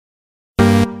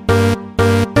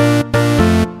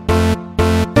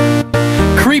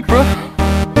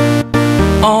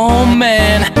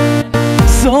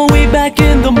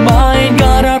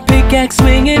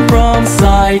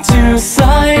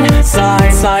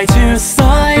try to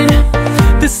slide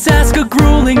this task a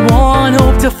grueling one.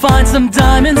 Hope to find some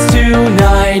diamonds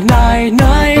tonight. Night,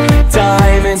 night,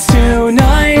 diamonds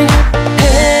tonight.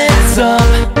 Heads up,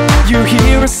 you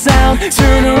hear a sound,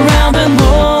 turn around and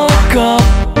look up.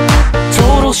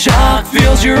 Total shock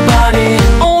fills your body.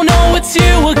 Oh no, it's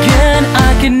you again.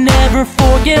 I can never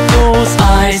forget those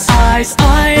eyes, eyes,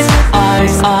 eyes,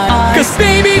 eyes, eyes. 'Cause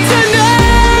baby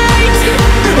tonight,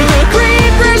 the